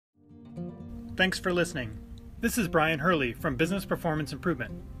thanks for listening. This is Brian Hurley from Business Performance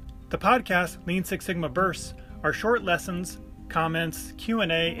Improvement. The podcast Lean Six Sigma Bursts are short lessons, comments, Q&A,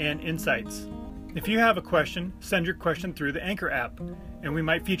 and insights. If you have a question, send your question through the Anchor app, and we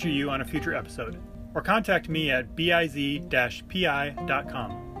might feature you on a future episode. Or contact me at biz-pi.com.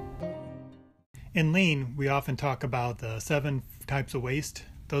 In Lean, we often talk about the 7 types of waste.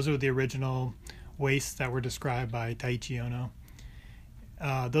 Those are the original wastes that were described by Taiichi Ohno.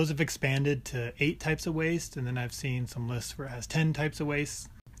 Those have expanded to 8 types of waste, and then I've seen some lists where it has 10 types of waste.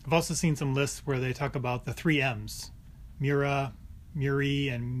 I've also seen some lists where they talk about the 3 M's, Mura, Muri,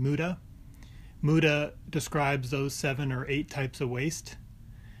 and Muda. Muda describes those 7 or 8 types of waste,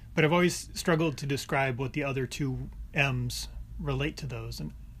 but I've always struggled to describe what the other 2 M's relate to those.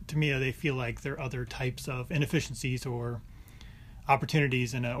 And to me, they feel like they're other types of inefficiencies or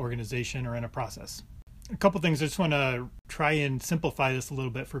opportunities in an organization or in a process. A couple things I just want to try and simplify this a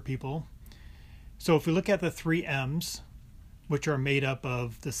little bit for people. So if we look at the 3 M's, which are made up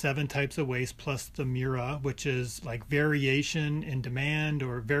of the 7 types of waste plus the Mura, which is like variation in demand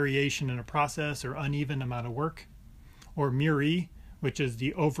or variation in a process or uneven amount of work, or Muri, which is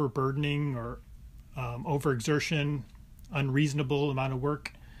the overburdening or overexertion, unreasonable amount of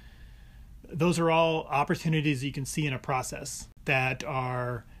work. Those are all opportunities you can see in a process that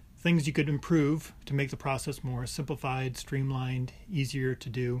are things you could improve to make the process more simplified, streamlined, easier to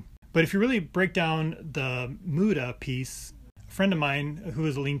do. But if you really break down the Muda piece, a friend of mine who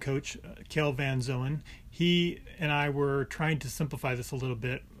is a lean coach, Kjell Van Zoen, he and I were trying to simplify this a little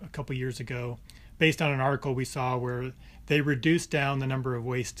bit a couple years ago based on an article we saw where they reduced down the number of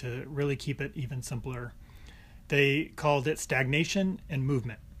wastes to really keep it even simpler. They called it stagnation and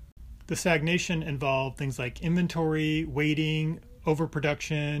movement. The stagnation involved things like inventory, waiting,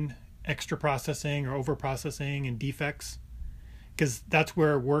 overproduction, extra processing or overprocessing, and defects, because that's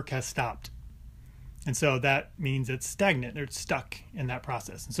where work has stopped. And so that means it's stagnant or it's stuck in that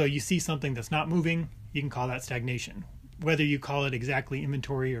process. And so you see something that's not moving, you can call that stagnation. Whether you call it exactly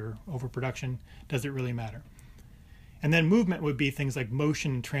inventory or overproduction, doesn't really matter. And then movement would be things like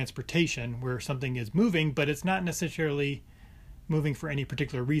motion and transportation, where something is moving, but it's not necessarily moving for any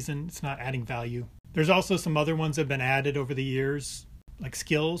particular reason. It's not adding value. There's also some other ones that have been added over the years, like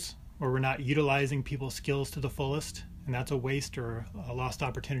skills, where we're not utilizing people's skills to the fullest, and that's a waste or a lost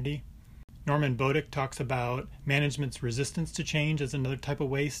opportunity. Norman Bodick talks about management's resistance to change as another type of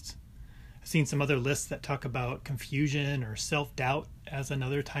waste. I've seen some other lists that talk about confusion or self-doubt as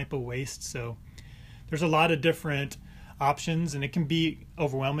another type of waste. So there's a lot of different options, and it can be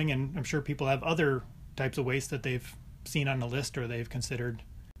overwhelming, and I'm sure people have other types of waste that they've seen on the list or they've considered.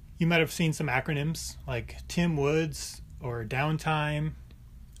 You might have seen some acronyms like Tim Woods or Downtime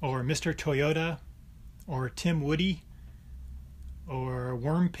or Mr. Toyota or Tim Woody or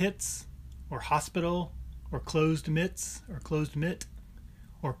Worm Pits or Hospital or Closed Mitts or Closed Mitt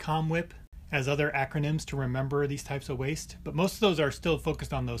or ComWhip as other acronyms to remember these types of waste. But most of those are still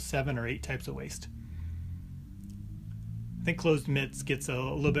focused on those 7 or 8 types of waste. I think Closed Mitts gets a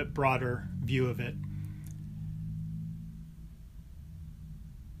little bit broader view of it.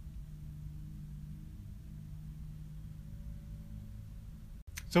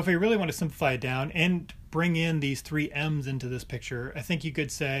 So if we really want to simplify it down and bring in these 3 M's into this picture, I think you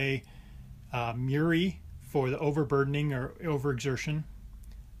could say Muri for the overburdening or overexertion,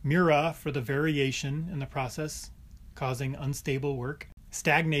 Mura for the variation in the process causing unstable work,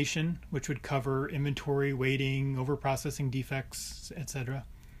 stagnation, which would cover inventory, waiting, overprocessing defects, etc.,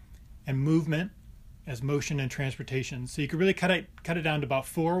 and movement as motion and transportation. So you could really cut it down to about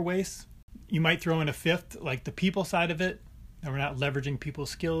 4 wastes. You might throw in a 5th, like the people side of it, and we're not leveraging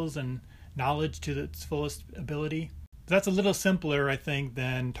people's skills and knowledge to its fullest ability. But that's a little simpler, I think,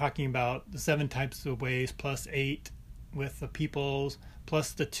 than talking about the 7 types of waste plus 8 with the people's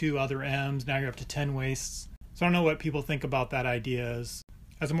plus the 2 other M's. Now you're up to 10 wastes. So I don't know what people think about that idea.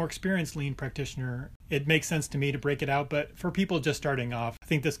 As a more experienced lean practitioner, it makes sense to me to break it out. But for people just starting off, I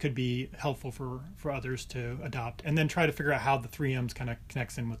think this could be helpful for others to adopt, and then try to figure out how the 3 M's kind of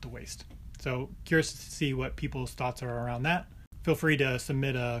connects in with the waste. So curious to see what people's thoughts are around that. Feel free to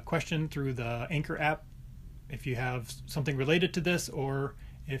submit a question through the Anchor app if you have something related to this, or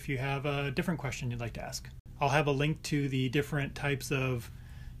if you have a different question you'd like to ask. I'll have a link to the different types of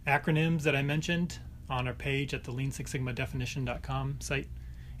acronyms that I mentioned on our page at the lean6sigmadefinition.com site.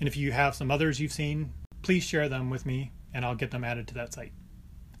 And if you have some others you've seen, please share them with me and I'll get them added to that site.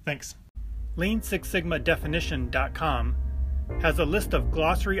 Thanks. Lean6sigmadefinition.com has a list of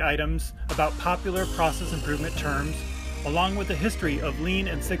glossary items about popular process improvement terms, along with a history of Lean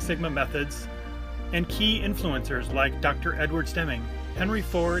and Six Sigma methods, and key influencers like Dr. Edward Deming, Henry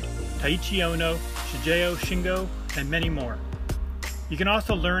Ford, Taiichi Ohno, Shigeo Shingo, and many more. You can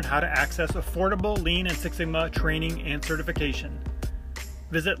also learn how to access affordable Lean and Six Sigma training and certification.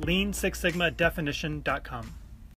 Visit LeanSixSigmaDefinition.com.